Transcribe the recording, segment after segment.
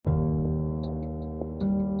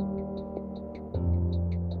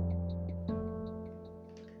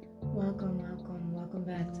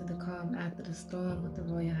After the Storm with the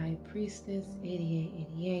Royal High Priestess,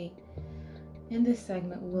 8888. In this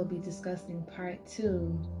segment, we will be discussing part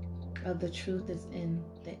 2 of The Truth is in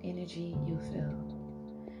the Energy You Feel.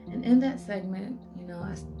 And in that segment,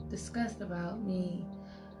 I discussed about me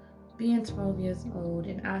being 12 years old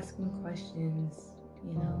and asking questions,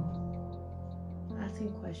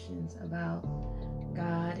 asking questions about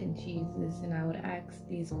God and Jesus, and I would ask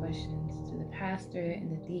these questions to the pastor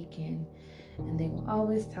and the deacon, and they will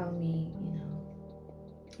always tell me,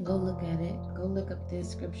 go look at it, go look up this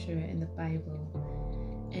scripture in the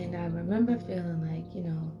Bible. And I remember feeling like,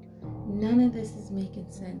 none of this is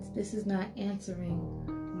making sense. This is not answering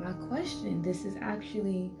my question. This is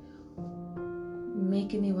actually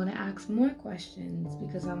making me want to ask more questions,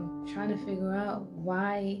 because I'm trying to figure out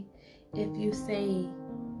why, if you say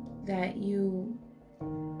that you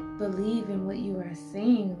believe in what you are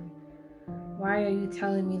saying, why are you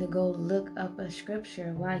telling me to go look up a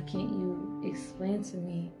scripture? Why can't you explain to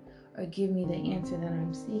me or give me the answer that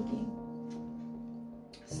I'm seeking?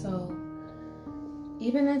 So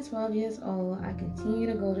even at 12 years old, I continue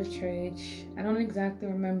to go to church. I don't exactly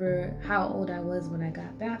remember how old I was when I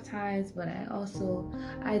got baptized, but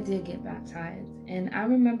I did get baptized. And I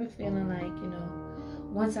remember feeling like,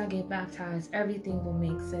 once I get baptized, everything will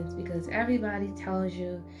make sense, because everybody tells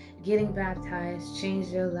you getting baptized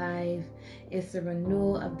changed their life. It's a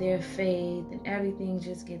renewal of their faith, and everything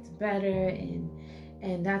just gets better,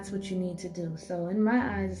 and that's what you need to do. So in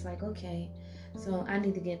my eyes, it's like, okay, so I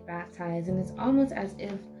need to get baptized. And it's almost as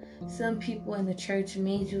if some people in the church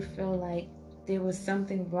made you feel like there was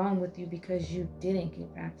something wrong with you because you didn't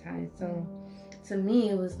get baptized. So to me,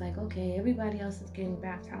 it was like, okay, everybody else is getting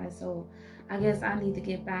baptized, so I guess I need to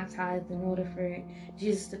get baptized in order for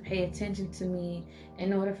Jesus to pay attention to me,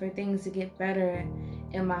 in order for things to get better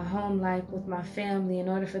in my home life with my family, in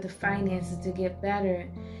order for the finances to get better.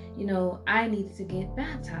 I needed to get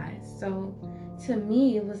baptized. So to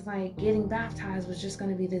me, it was like getting baptized was just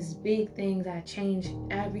going to be this big thing that changed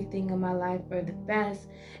everything in my life for the best,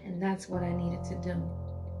 and that's what I needed to do.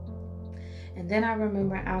 And then I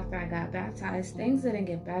remember after I got baptized, things didn't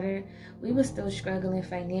get better. We were still struggling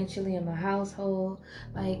financially in my household.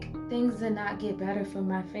 Like, things did not get better for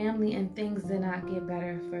my family, and things did not get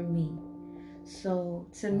better for me. So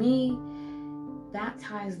to me,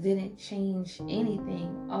 baptized didn't change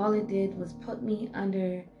anything. All it did was put me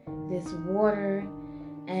under this water,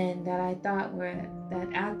 and that I thought that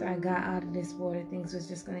after I got out of this water, things was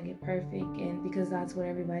just going to get perfect, and because that's what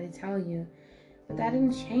everybody tell you. But that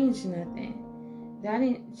didn't change nothing. That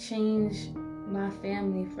didn't change my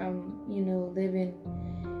family from, living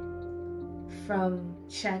from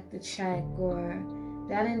check to check, or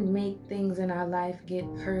that didn't make things in our life get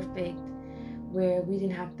perfect where we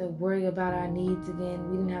didn't have to worry about our needs again.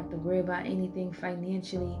 We didn't have to worry about anything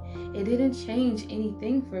financially. It didn't change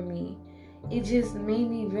anything for me. It just made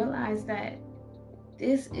me realize that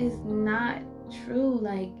this is not true.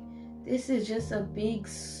 Like, this is just a big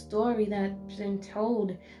story that's been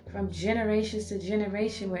told from generations to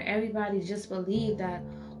generation, where everybody just believed that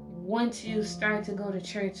once you start to go to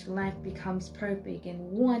church, life becomes perfect. And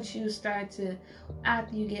once you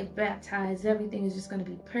after you get baptized, everything is just going to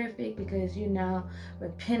be perfect because you now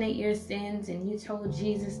repented your sins and you told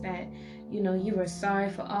Jesus that, you were sorry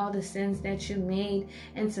for all the sins that you made.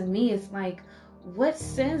 And to me, it's like, what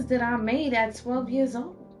sins did I make at 12 years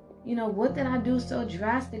old? What did I do so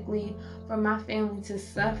drastically for my family to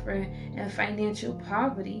suffer in financial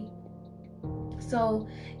poverty? So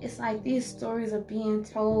it's like these stories are being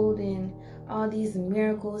told and all these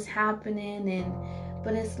miracles happening,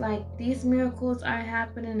 but it's like these miracles aren't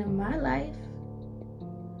happening in my life.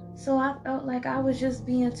 So I felt like I was just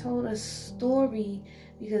being told a story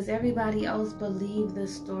because everybody else believed the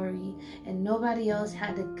story, and nobody else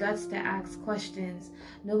had the guts to ask questions.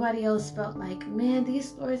 Nobody else felt like, man, these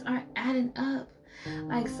stories aren't adding up.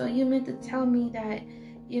 Like, so you meant to tell me that,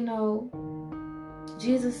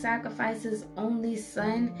 Jesus sacrificed his only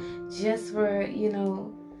son just for,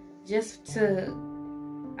 just to,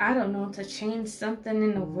 I don't know, to change something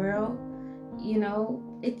in the world?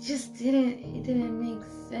 It didn't make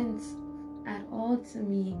sense at all to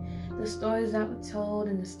me. The stories that were told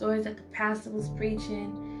and the stories that the pastor was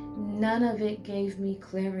preaching, none of it gave me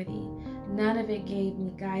clarity. None of it gave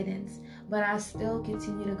me guidance. But I still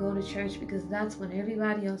continue to go to church because that's what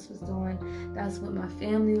everybody else was doing. That's what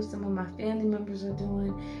some of my family members were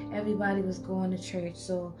doing. Everybody was going to church.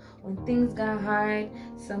 So when things got hard,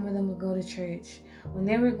 some of them would go to church. When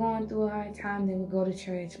they were going through a hard time, they would go to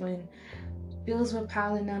church. When bills were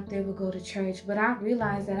piling up, they would go to church. But I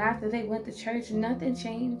realized that after they went to church, nothing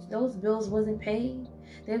changed. Those bills wasn't paid.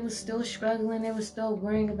 They were still struggling. They were still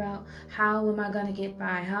worrying about, how am I going to get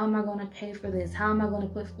by? How am I going to pay for this? How am I going to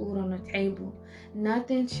put food on the table?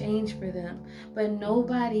 Nothing changed for them. But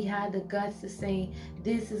nobody had the guts to say,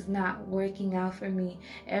 this is not working out for me.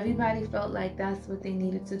 Everybody felt like that's what they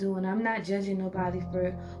needed to do. And I'm not judging nobody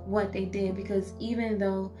for what they did, because even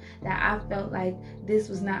though that I felt like this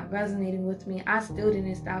was not resonating with me, I still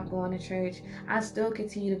didn't stop going to church. I still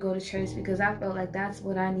continue to go to church because I felt like that's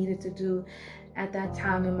what I needed to do at that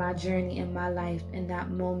time in my journey, in my life, in that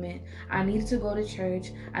moment. I needed to go to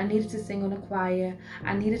church. I needed to sing on the choir.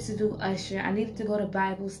 I needed to do usher. I needed to go to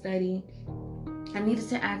Bible study. I needed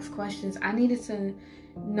to ask questions. I needed to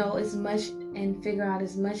know as much and figure out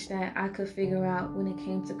as much that I could figure out when it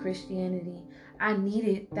came to Christianity. I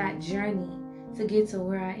needed that journey to get to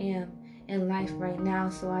where I am in life right now.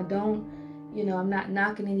 So I don't, I'm not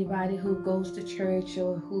knocking anybody who goes to church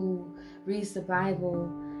or who reads the Bible.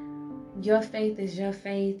 Your faith is your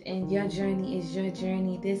faith, and your journey is your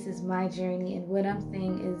journey. This is my journey, and what I'm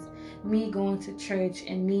saying is me going to church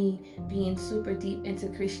and me being super deep into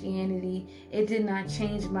Christianity, it did not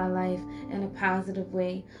change my life in a positive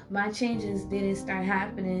way. My changes didn't start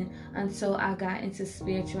happening until I got into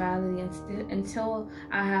spirituality, until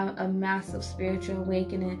I had a massive spiritual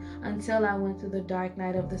awakening, until I went through the dark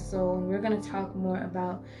night of the soul. And we're going to talk more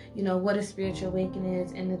about, what a spiritual awakening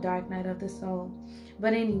is in the dark night of the soul.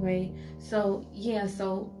 But anyway, so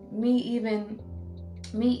me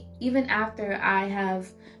even after I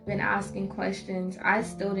have been asking questions, I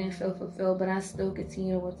still didn't feel fulfilled, but I still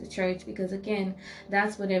continued to go to church because, again,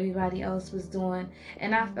 that's what everybody else was doing.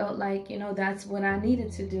 And I felt like, that's what I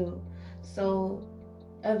needed to do. So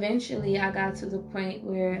eventually I got to the point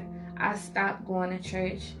where I stopped going to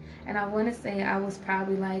church. And I want to say I was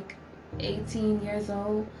probably like 18 years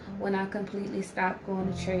old when I completely stopped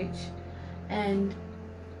going to church. And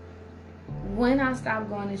when I stopped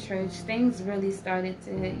going to church, things really started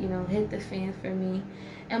to, hit the fan for me.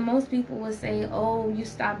 And most people would say, oh, you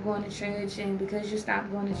stopped going to church, and because you stopped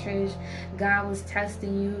going to church, God was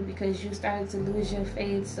testing you because you started to lose your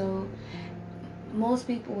faith. So most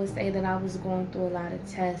people would say that I was going through a lot of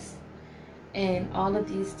tests, and all of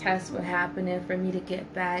these tests were happening for me to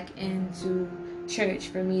get back into church,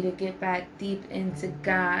 for me to get back deep into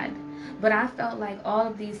God. But I felt like all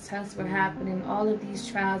of these tests were happening, all of these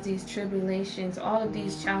trials, these tribulations, all of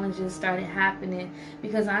these challenges started happening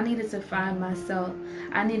because I needed to find myself.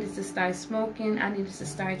 I needed to start smoking. I needed to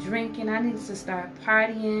start drinking. I needed to start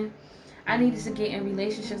partying. I needed to get in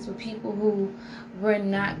relationships with people who were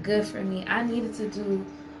not good for me. I needed to do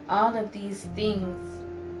all of these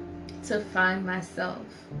things to find myself.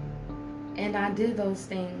 And I did those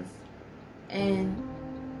things. And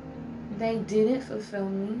they didn't fulfill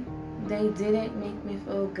me. They didn't make me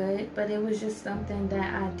feel good, but it was just something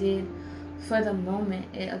that I did for the moment.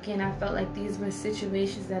 Again, I felt like these were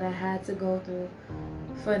situations that I had to go through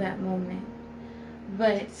for that moment.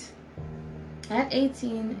 But at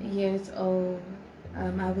 18 years old,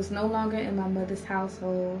 I was no longer in my mother's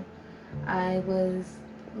household. I was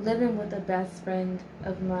living with a best friend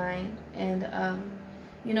of mine, and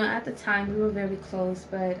at the time we were very close,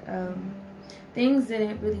 but things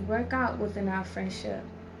didn't really work out within our friendship.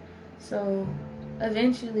 So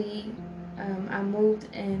eventually I moved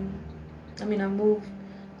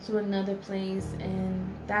to another place,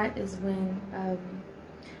 and that is when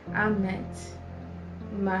I met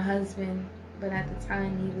my husband. But at the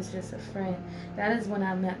time he was just a friend. That is when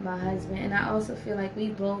I met my husband. And I also feel like we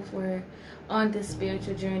both were on this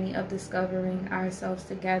spiritual journey of discovering ourselves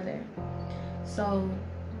together. So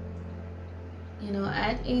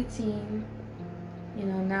at 18,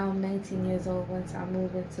 now I'm 19 years old once I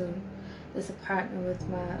moved into this apartment with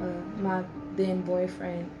my then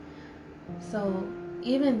boyfriend. So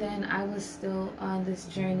even then, I was still on this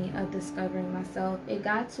journey of discovering myself. It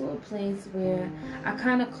got to a place where I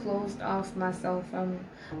kind of closed off myself from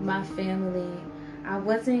my family. I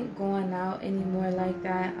wasn't going out anymore like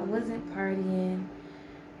that. I wasn't partying.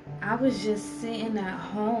 I was just sitting at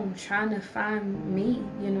home trying to find me,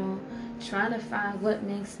 trying to find what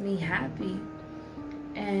makes me happy.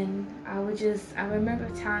 And I remember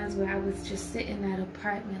times where I was just sitting in that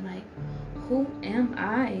apartment like, who am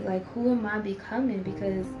I? Like, who am I becoming?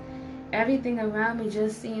 Because everything around me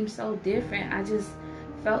just seemed so different. I just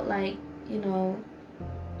felt like,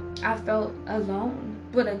 I felt alone.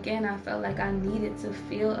 But again, I felt like I needed to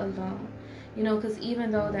feel alone. Because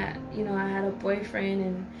even though that, I had a boyfriend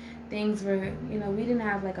and things were, we didn't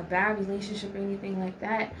have like a bad relationship or anything like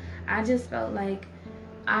that. I just felt like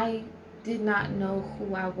I did not know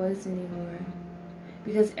who I was anymore.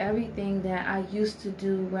 because everything that I used to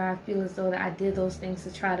do where I feel as though that I did those things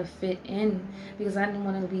to try to fit in because I didn't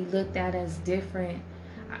want to be looked at as different.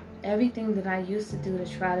 Everything that I used to do to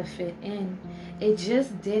try to fit in, it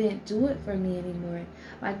just didn't do it for me anymore.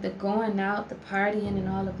 Like the going out, the partying and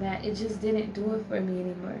all of that, it just didn't do it for me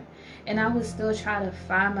anymore. And I would still try to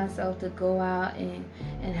find myself to go out and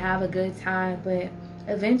have a good time, but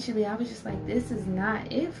eventually I was just like, this is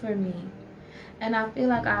not it for me. And I feel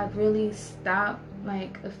like I really stopped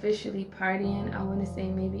like officially partying, I want to say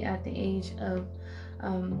maybe at the age of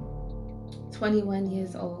 21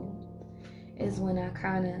 years old is when I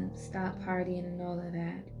kind of stopped partying and all of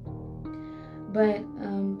that. But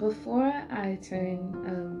before I turned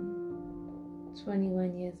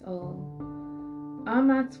 21 years old, on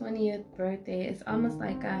my 20th birthday, it's almost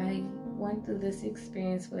like I went through this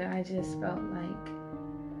experience where I just felt like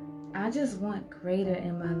I just want greater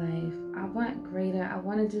in my life. I want greater. I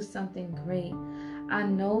want to do something great. I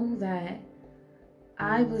know that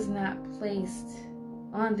I was not placed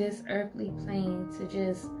on this earthly plane to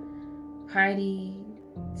just party,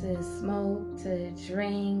 to smoke, to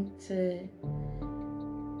drink, to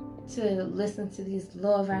listen to these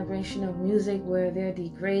low vibrational music where they're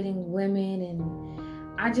degrading women. And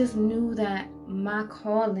I just knew that my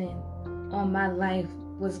calling on my life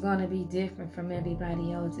was going to be different from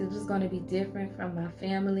everybody else. It was going to be different from my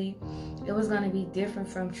family. It was going to be different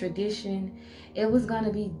from tradition. It was going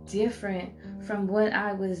to be different from what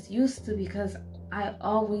I was used to because I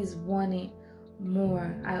always wanted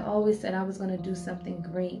more. I always said I was going to do something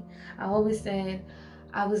great. I always said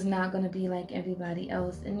I was not going to be like everybody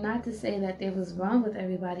else. And not to say that there was wrong with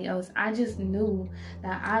everybody else. I just knew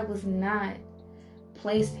that I was not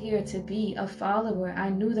placed here to be a follower. I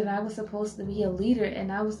knew that I was supposed to be a leader,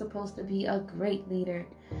 and I was supposed to be a great leader.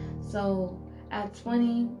 So at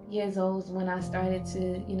 20 years old, when I started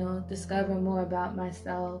to, discover more about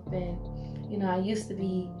myself, and, I used to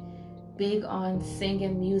be big on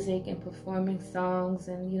singing music and performing songs.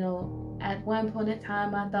 And, at one point in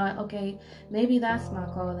time, I thought, okay, maybe that's my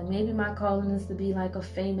calling. Maybe my calling is to be like a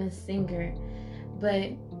famous singer. But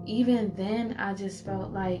even then, I just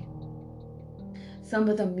felt like some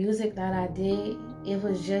of the music that I did, it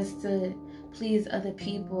was just to please other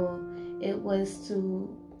people. It was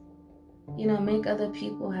to, make other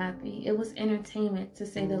people happy. It was entertainment, to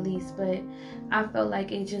say the least, but I felt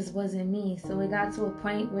like it just wasn't me. So it got to a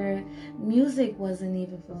point where music wasn't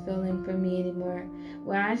even fulfilling for me anymore,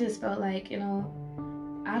 where I just felt like, I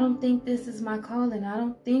don't think this is my calling. I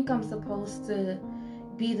don't think I'm supposed to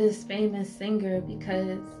be this famous singer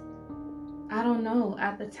because I don't know.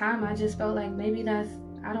 At the time, I just felt like maybe I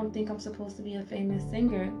don't think I'm supposed to be a famous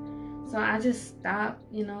singer. So I just stopped,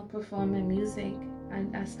 performing music.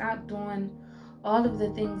 I stopped doing all of the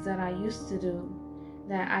things that I used to do,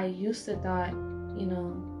 that I used to thought,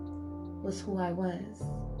 was who I was.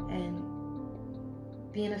 And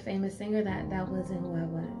being a famous singer, that wasn't who I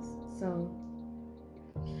was. So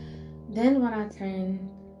then when I turned,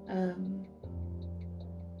 I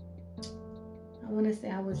want to say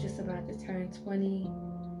I was just about to turn 20.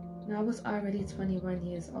 No, I was already 21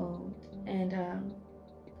 years old. And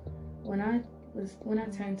when I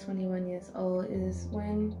turned 21 years old is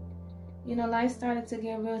when, life started to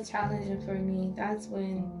get real challenging for me. That's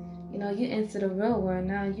when, you enter the real world.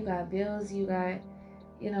 Now you got bills, you got,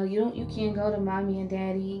 you can't go to mommy and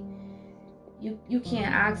daddy. You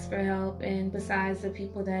can't ask for help. And besides the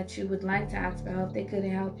people that you would like to ask for help, they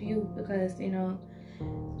couldn't help you because,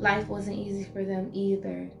 life wasn't easy for them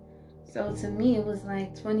either. So to me, it was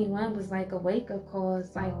like 21 was like a wake-up call.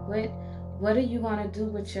 It's like, what are you going to do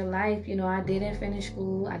with your life? I didn't finish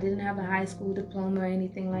school. I didn't have a high school diploma or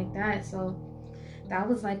anything like that. So that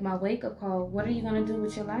was like my wake-up call. What are you going to do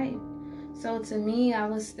with your life? So to me, I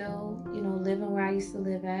was still, living where I used to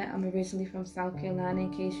live at. I'm originally from South Carolina, in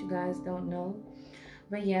case you guys don't know.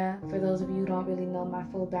 But yeah, for those of you who don't really know my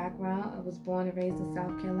full background, I was born and raised in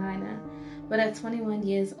South Carolina. But at 21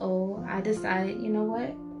 years old, I decided, you know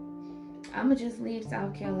what? I'm going to just leave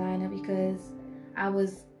South Carolina because I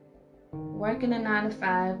was working a 9 to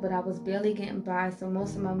 5, but I was barely getting by. So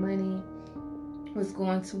most of my money was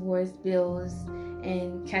going towards bills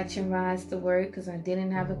and catching rides to work because I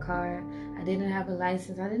didn't have a car. I didn't have a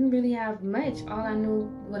license. I didn't really have much. All I knew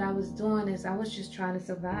what I was doing is I was just trying to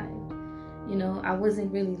survive. I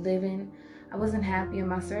wasn't really living. I wasn't happy in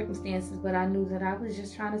my circumstances, but I knew that I was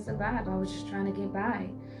just trying to survive. I was just trying to get by.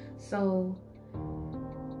 So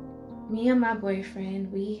me and my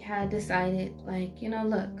boyfriend, we had decided, like,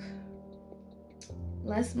 look,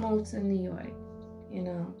 let's move to New York.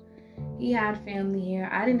 He had family here.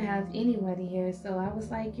 I didn't have anybody here. So I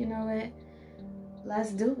was like, you know what?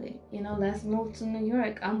 let's do it. Let's move to New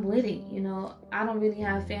York. I'm with it. I don't really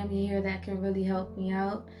have family here that can really help me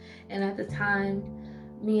out. And at the time,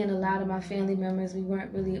 me and a lot of my family members, we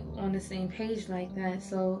weren't really on the same page like that.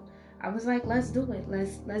 So I was like, let's do it.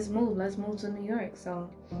 Let's move. Let's move to New York. So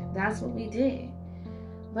that's what we did.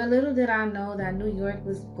 But little did I know that New York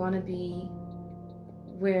was going to be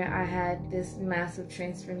where I had this massive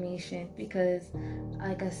transformation, because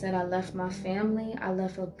like I said, I left my family. I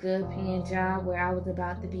left a good paying job where I was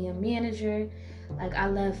about to be a manager. Like, I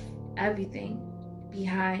left everything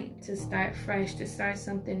behind to start fresh, to start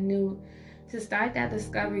something new, to start that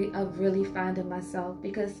discovery of really finding myself.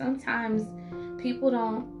 Because sometimes people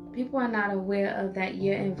are not aware of that.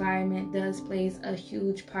 Your environment does plays a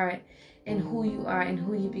huge part in who you are and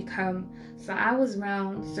who you become. So I was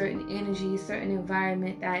around certain energy, certain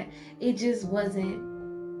environment that it just wasn't,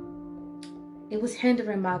 it was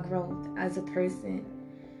hindering my growth as a person,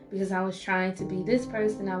 because I was trying to be this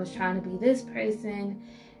person, I was trying to be this person,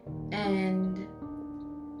 and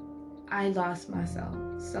I lost myself.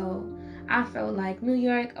 So I felt like New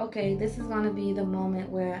York, okay, this is going to be the moment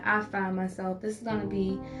where I find myself. This is going to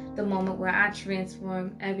be the moment where I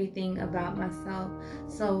transform everything about myself.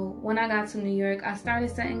 So when I got to New York, I started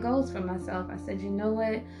setting goals for myself. I said, you know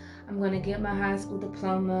what? I'm going to get my high school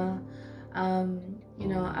diploma.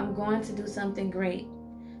 I'm going to do something great.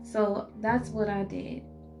 So that's what I did.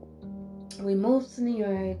 We moved to New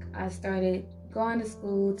York. I started going to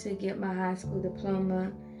school to get my high school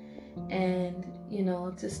diploma, and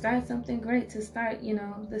to start something great, to start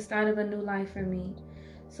the start of a new life for me.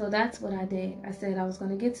 So that's what I did. I said I was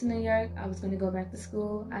going to get to New York. I was going to go back to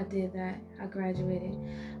school. I did that. I graduated.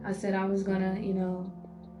 I said I was going to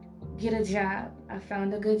get a job. I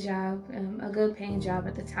found a good job, a good paying job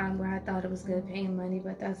at the time, where I thought it was good paying money,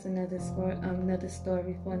 but that's another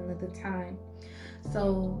story for another time.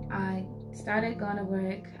 So I started going to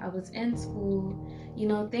work. I was in school.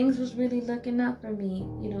 Things was really looking up for me.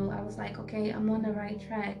 I was like, okay, I'm on the right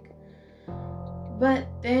track. But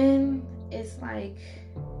then it's like,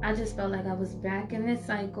 I just felt like I was back in this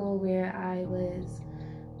cycle where I was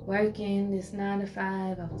working this 9 to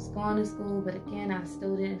 5. I was going to school, but again, I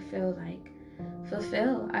still didn't feel like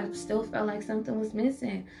fulfilled. I still felt like something was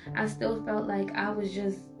missing. I still felt like I was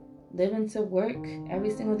just living to work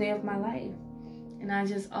every single day of my life. And I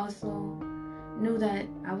just also knew that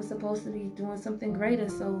I was supposed to be doing something greater.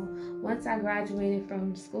 So once I graduated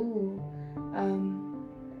from school,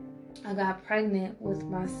 I got pregnant with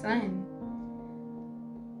my son.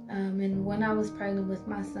 And when I was pregnant with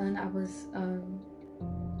my son, I was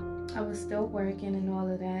still working and all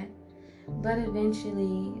of that. But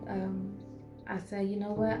eventually, I said, you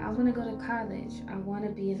know what? I want to go to college. I want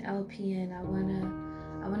to be an LPN. I want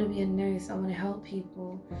to be a nurse. I want to help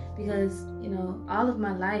people, because all of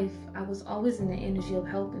my life I was always in the energy of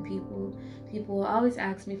helping people. People will always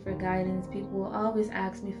ask me for guidance. People will always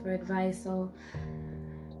ask me for advice. So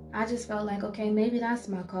I just felt like, okay, maybe that's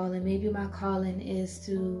my calling. Maybe my calling is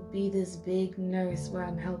to be this big nurse where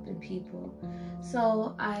I'm helping people.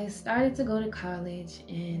 So I started to go to college,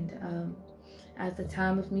 and at the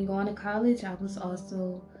time of me going to college, I was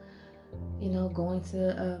also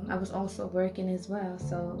I was also working as well.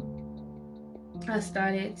 So I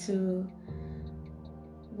started to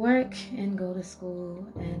work and go to school,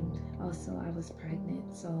 and also I was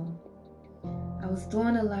pregnant. So I was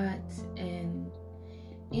doing a lot, and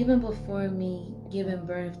even before me giving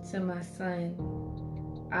birth to my son,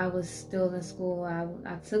 I was still in school. I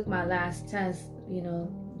took my last test,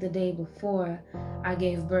 the day before I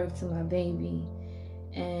gave birth to my baby,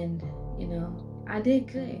 and I did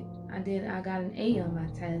good. I got an A on my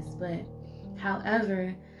test, but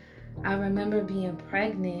however, I remember being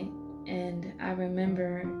pregnant, and I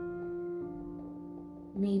remember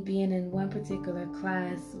me being in one particular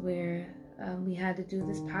class where we had to do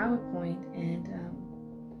this PowerPoint, and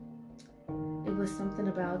it was something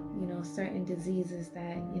about certain diseases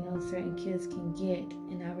that certain kids can get,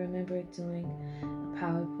 and I remember doing a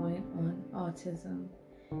PowerPoint on autism.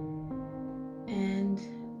 And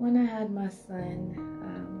when I had my son,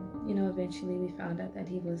 eventually we found out that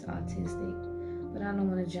he was autistic, but I don't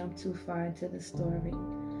want to jump too far into the story.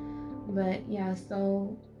 But yeah,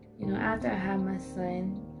 so after I had my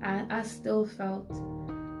son, I still felt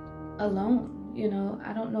alone.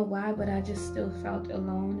 I don't know why, but I just still felt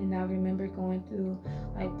alone. And I remember going through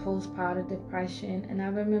like postpartum depression, and I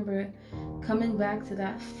remember coming back to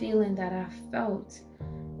that feeling that I felt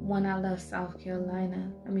when I left South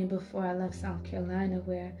Carolina. Before I left South Carolina,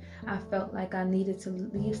 where I felt like I needed to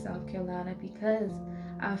leave South Carolina because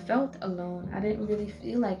I felt alone. I didn't really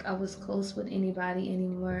feel like I was close with anybody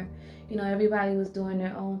anymore. Everybody was doing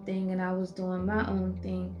their own thing and I was doing my own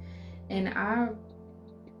thing. And our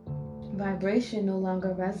vibration no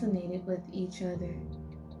longer resonated with each other.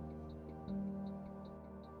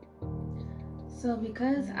 So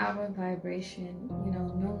because our vibration,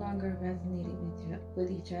 no longer resonated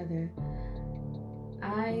with each other,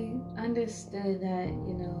 I understood that,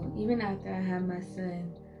 even after I had my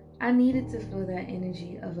son, I needed to feel that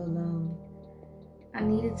energy of alone. I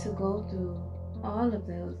needed to go through all of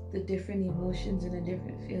the different emotions and the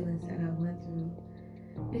different feelings that I went through.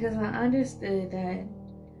 Because I understood that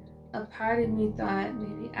a part of me thought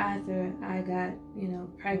maybe after I got,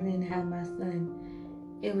 pregnant and had my son,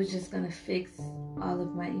 it was just going to fix all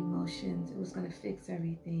of my emotions. It was going to fix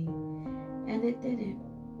everything. And it didn't.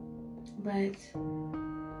 But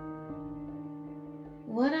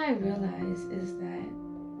what I realized is that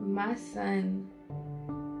my son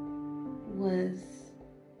was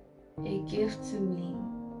a gift to me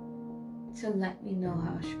to let me know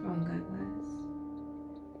how strong I was.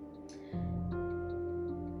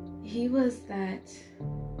 He was that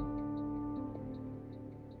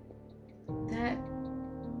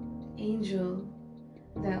angel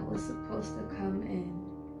that was supposed to come in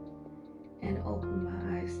and open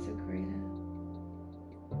my eyes to greater.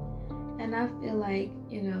 And I feel like,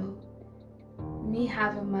 me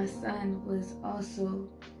having my son was also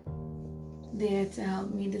there to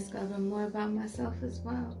help me discover more about myself as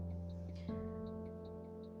well.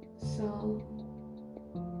 So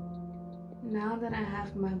now that I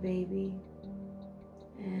have my baby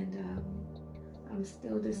and I'm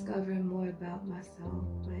still discovering more about myself,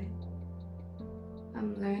 but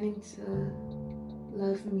I'm learning to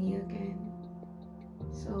love me again.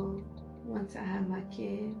 So once I had my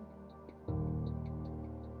kid,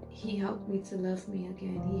 he helped me to love me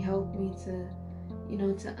again. He helped me to,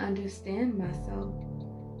 to understand myself.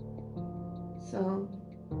 So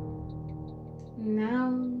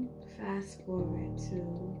now fast forward to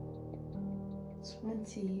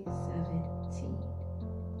 2017.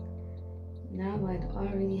 Now I'd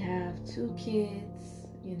already have 2 kids,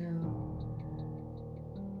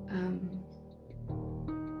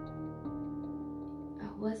 I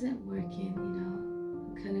wasn't working, I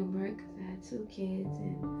couldn't work because I had 2 kids,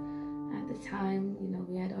 and at the time,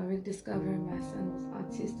 we had already discovered my son was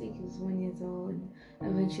autistic. He was 1 year old, and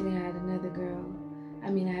eventually I had another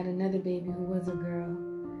baby who was a girl,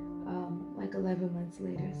 like 11 months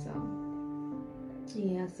later. So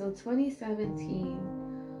 2017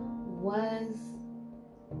 was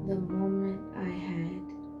the moment I had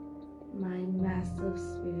my massive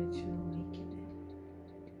spiritual awakening.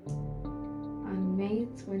 On May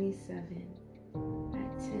 27th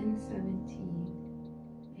at 10:17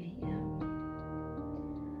 a.m.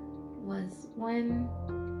 was when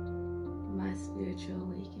my spiritual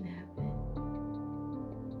awakening happened.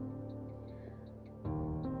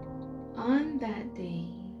 On that day,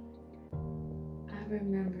 I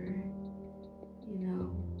remember,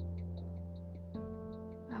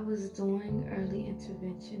 I was doing early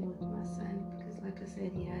intervention with my son because, like I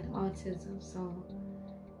said, he had autism. So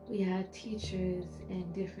we had teachers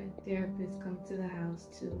and different therapists come to the house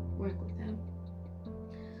to work with him.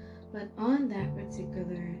 But on that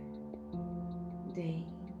particular day,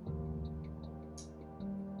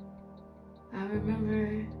 I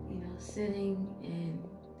remember, sitting, and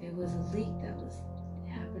there was a leak that was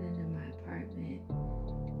happening in my apartment.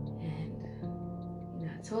 And,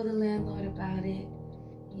 I told the landlord about it.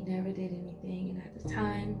 He never did anything. And at the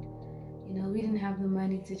time, we didn't have the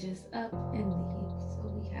money to just up and leave. So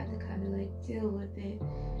we had to kind of deal with it.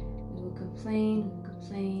 We would complain, but,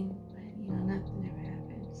 nothing ever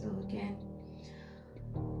happened. So again,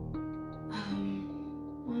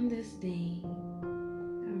 on this day, I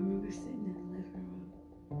remember sitting in the living room,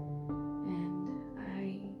 and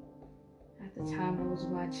at the time I was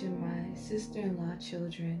watching my sister-in-law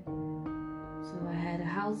children. So I had a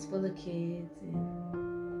house full of kids, and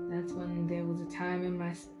that's when there was a time in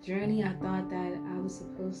my journey I thought that I was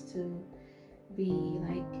supposed to be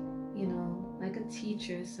like a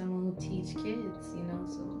teacher, someone who teach kids,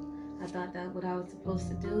 so I thought that what I was supposed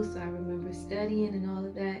to do. So I remember studying and all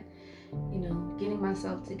of that, getting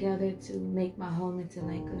myself together to make my home into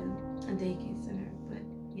like a daycare center. But,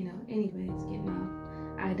 anyways, getting off,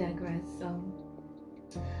 I digress. So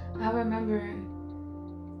I remember,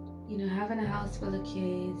 having a house full of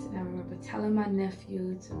kids, and I remember telling my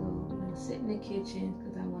nephew to go, sit in the kitchen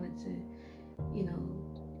because I wanted to,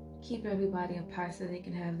 keep everybody apart so they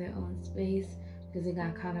can have their own space, because it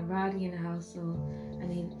got kind of rowdy in the house, so I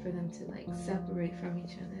needed for them to separate from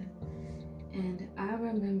each other. And I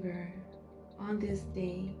remember on this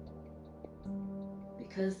day,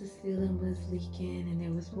 because the ceiling was leaking and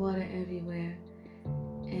there was water everywhere,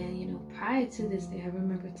 and prior to this day, I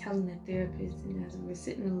remember telling the therapist, and as we were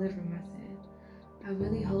sitting in the living room, I said, I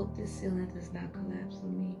really hope this ceiling does not collapse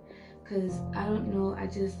on me, because I don't know, I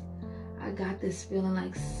got this feeling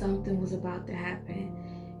like something was about to happen,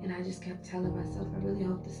 and I just kept telling myself, I really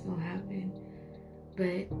hope this don't happen.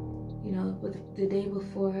 But with the day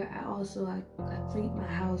before, I cleaned my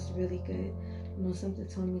house really good. Something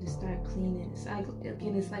told me to start cleaning. It's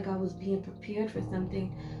like I was being prepared for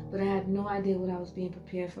something, but I had no idea what I was being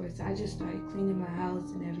prepared for. So I just started cleaning my house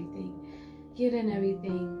and everything, getting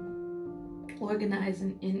everything organized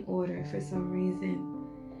and in order for some reason.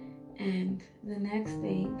 And the next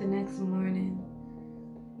morning,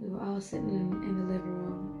 we were all sitting in the living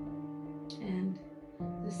room, and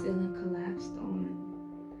the ceiling collapsed on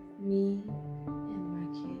me and my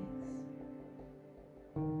kids.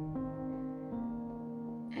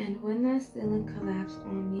 And when that ceiling collapsed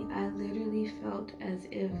on me, I literally felt as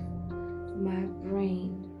if my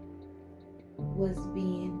brain was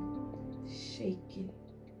being shaken.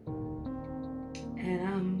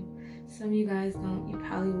 And some of you guys you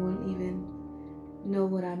probably won't even know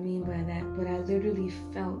what I mean by that, but I literally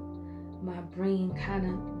felt my brain kind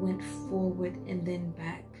of went forward and then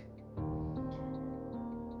back.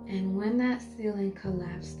 And when that ceiling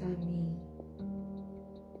collapsed on me,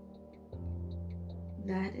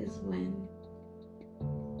 that is when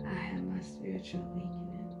I had my spiritual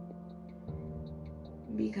awakening.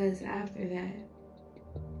 Because after that,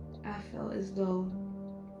 I felt as though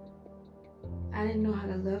I didn't know how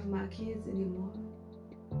to love my kids anymore.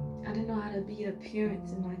 I didn't know how to be a parent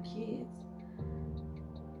to my kids.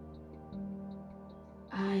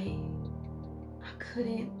 I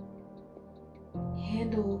couldn't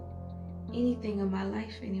handle anything in my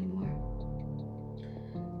life anymore.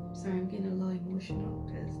 Sorry, I'm getting a little emotional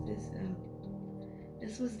because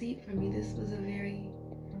this was deep for me. This was a very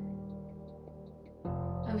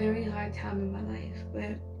hard time in my life.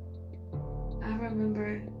 But I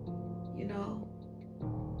remember,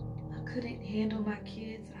 I couldn't handle my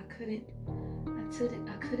kids. I couldn't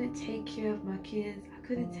take care of my kids. I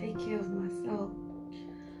couldn't take care of myself.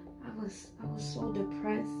 I was so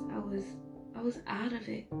depressed. I was out of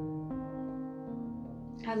it.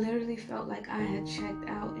 I literally felt like I had checked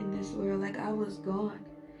out in this world, like I was gone.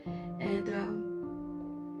 And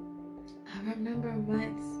I remember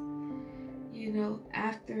months,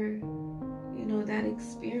 after, that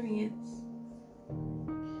experience,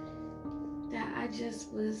 that I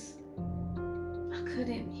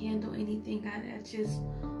couldn't handle anything. I just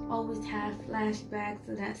always had flashbacks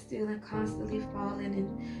of that ceiling constantly falling,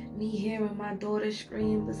 and me hearing my daughter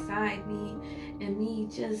scream beside me, and me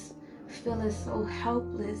just feeling so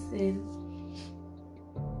helpless, and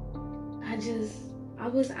I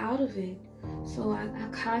was out of it. So I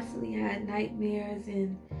constantly had nightmares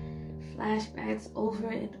and flashbacks over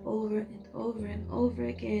and over and over and over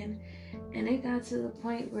again, and it got to the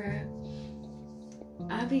point where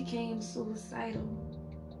I became suicidal.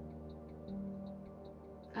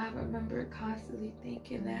 I remember constantly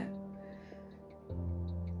thinking that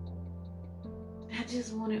I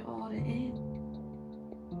just wanted all to end.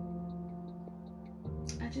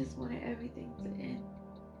 I just wanted everything to end.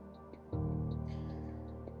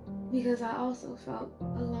 Because I also felt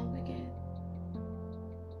alone again.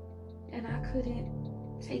 And I couldn't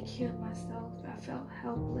take care of myself. I felt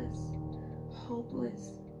helpless,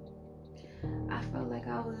 hopeless. I felt like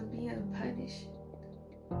I was being punished.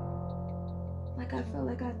 Like I felt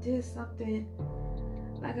like I did something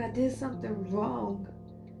wrong,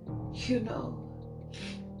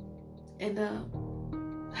 And I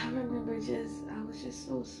remember I was just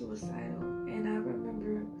so suicidal. And I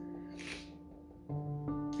remember,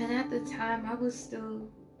 and at the time I was still,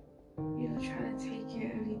 trying to take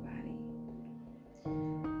care of everybody.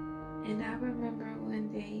 And I remember one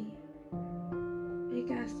day, it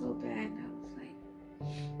got so bad and I was like,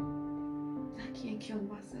 I can't kill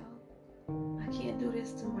myself. I can't do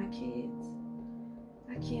this to my kids.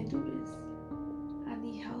 I can't do this. I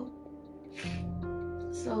need help.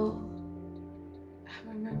 So I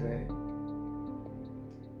remember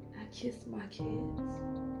I kissed my kids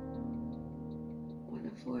on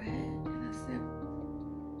the forehead and I said,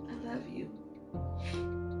 I love you.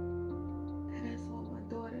 And I told my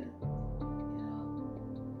daughter,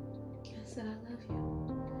 I said, I love you.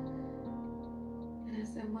 And I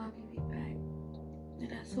said, Mommy, be back.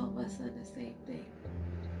 And I told my son the same thing.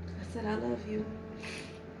 I said, I love you.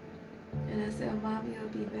 And I said, Mommy will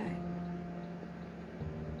be back.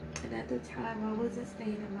 And at the time, I wasn't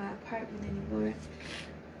staying in my apartment anymore.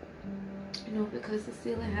 because the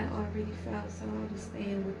ceiling had already fell, so I was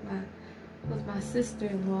staying with my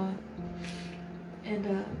sister-in-law,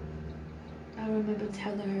 and I remember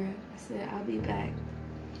telling her, I said, I'll be back.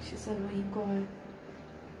 She said, where you going?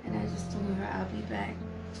 And I just told her I'll be back,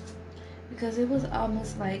 because it was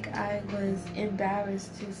almost like I was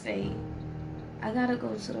embarrassed to say I gotta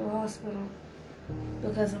go to the hospital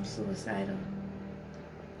because I'm suicidal.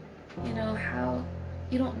 You know how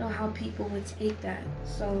you don't know how people would take that.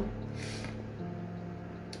 So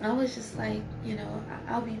I was just like,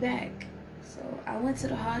 I'll be back. So I went to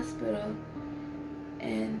the hospital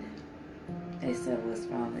and they said, what's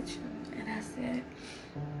wrong with you? And I said,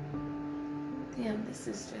 damn, this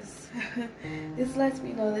is just this lets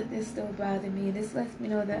me know that this still bothers me. This lets me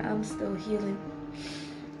know that I'm still healing.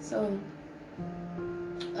 So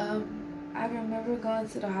I remember going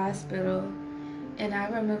to the hospital, and I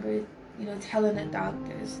remember, telling the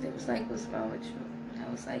doctors, they was like, what's wrong with you? And I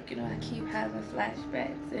was like, I keep having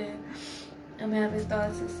flashbacks and I'm having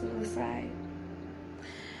thoughts of suicide.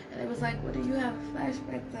 And it was like, what do you have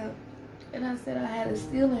flashbacks of? And I said I had a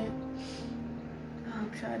ceiling. Oh,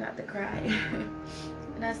 I'm trying not to cry.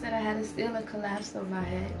 And I said I had a ceiling collapse on my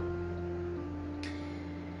head.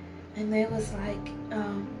 And they was like,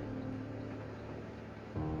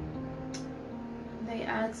 they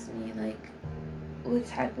asked me, like, what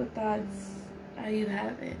type of thoughts are you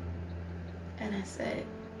having? And I said,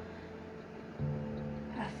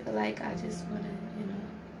 I feel like I just want to,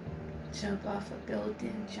 jump off a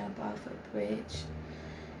building, jump off a bridge.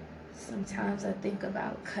 Sometimes I think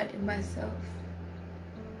about cutting myself.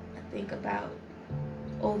 I think about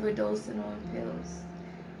overdosing on pills.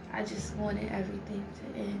 I just wanted everything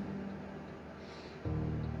to end.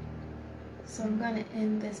 So I'm going to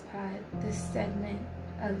end this segment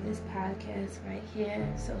of this podcast right here.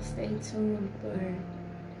 So stay tuned for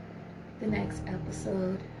the next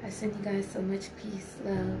episode. I send you guys so much peace,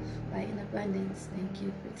 love, light, and abundance. Thank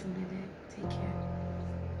you for tuning in. Take care.